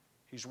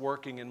 He's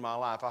working in my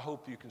life. I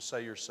hope you can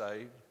say you're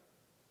saved.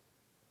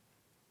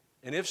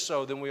 And if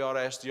so, then we ought to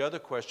ask the other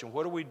question,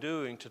 what are we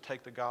doing to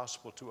take the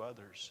gospel to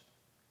others?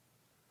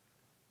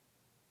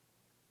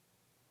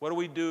 What are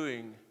we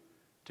doing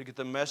to get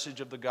the message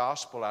of the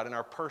gospel out in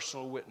our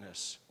personal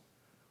witness?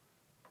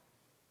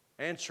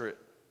 Answer it,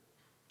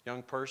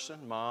 young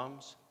person,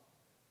 moms,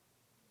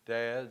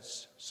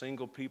 dads,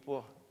 single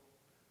people.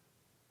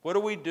 What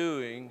are we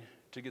doing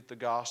to get the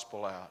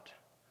gospel out?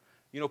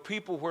 You know,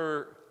 people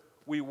where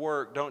we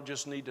work don't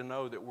just need to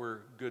know that we're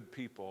good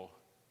people.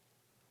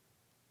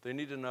 They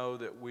need to know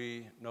that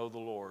we know the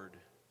Lord,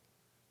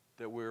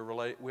 that we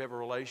have a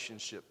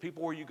relationship.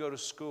 People where you go to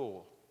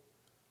school.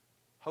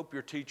 Hope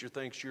your teacher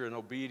thinks you're an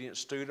obedient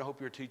student. I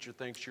hope your teacher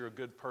thinks you're a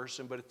good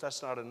person, but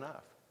that's not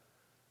enough.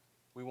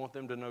 We want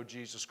them to know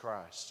Jesus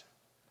Christ.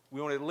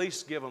 We want to at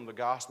least give them the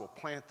gospel,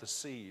 plant the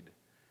seed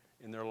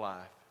in their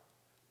life.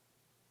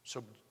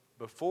 So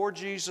before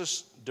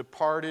Jesus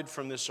departed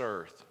from this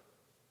earth,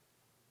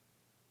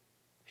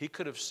 he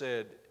could have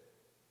said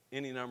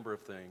any number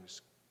of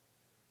things.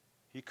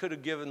 He could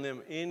have given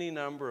them any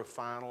number of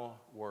final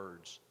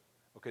words.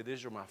 Okay,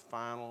 these are my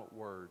final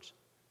words.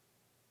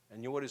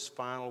 And you know what his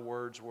final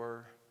words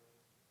were?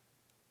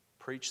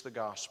 Preach the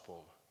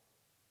gospel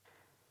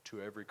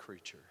to every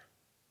creature.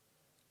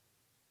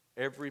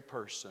 Every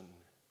person,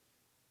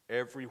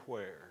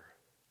 everywhere.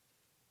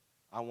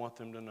 I want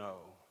them to know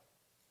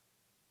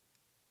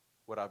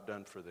what I've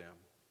done for them.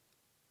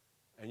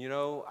 And you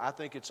know, I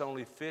think it's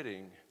only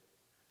fitting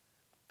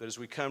that as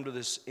we come to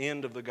this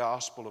end of the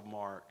Gospel of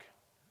Mark,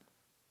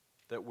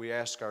 that we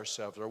ask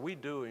ourselves, are we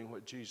doing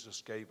what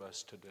Jesus gave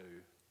us to do?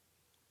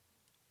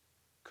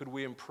 Could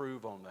we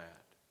improve on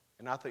that?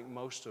 And I think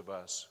most of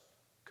us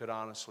could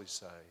honestly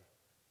say,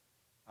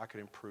 I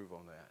could improve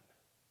on that.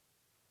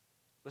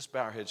 Let's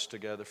bow our heads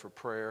together for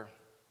prayer.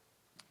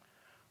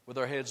 With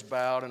our heads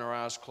bowed and our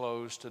eyes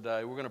closed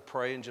today, we're going to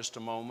pray in just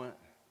a moment.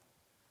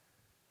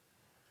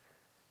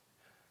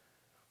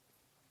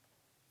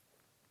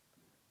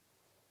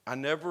 I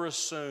never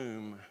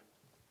assume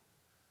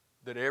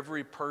that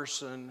every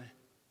person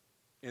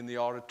in the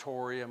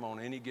auditorium on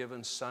any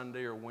given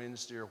Sunday or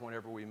Wednesday or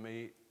whenever we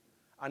meet,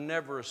 I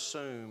never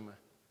assume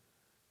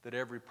that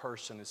every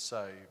person is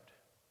saved.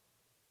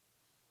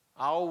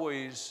 I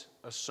always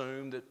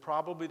assume that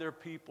probably there are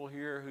people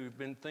here who've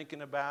been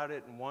thinking about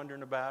it and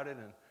wondering about it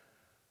and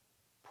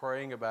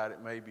praying about it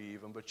maybe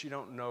even, but you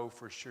don't know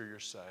for sure you're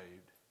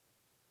saved.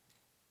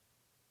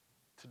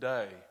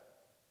 Today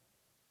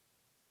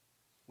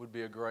would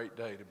be a great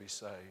day to be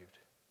saved.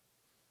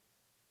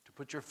 To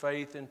put your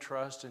faith and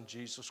trust in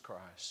Jesus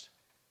Christ.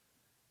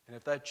 And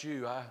if that's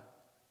you,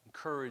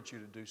 encourage you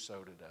to do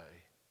so today.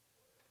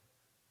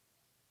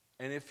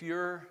 And if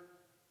you're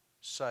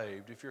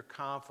saved, if you're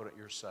confident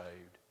you're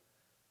saved,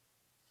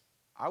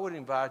 I would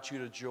invite you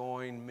to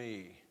join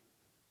me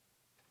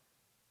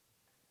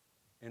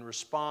in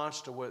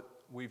response to what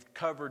we've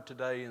covered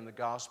today in the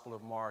Gospel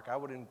of Mark. I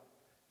would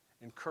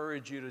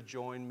encourage you to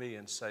join me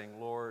in saying,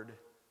 Lord,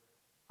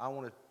 I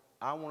want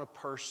to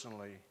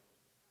personally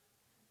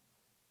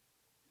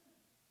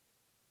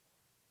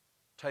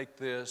take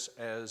this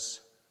as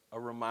a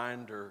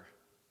reminder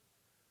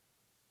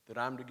that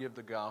I'm to give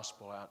the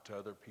gospel out to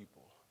other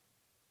people.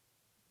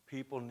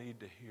 People need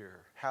to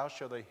hear. How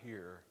shall they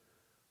hear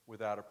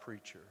without a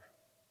preacher?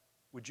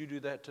 Would you do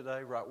that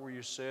today, right where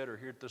you sit, or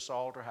here at this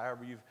altar,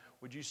 however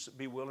would you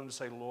be willing to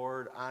say,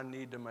 Lord, I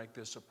need to make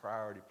this a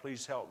priority.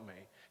 Please help me.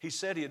 He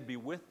said He'd be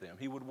with them.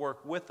 He would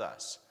work with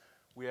us.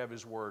 We have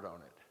His word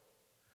on it.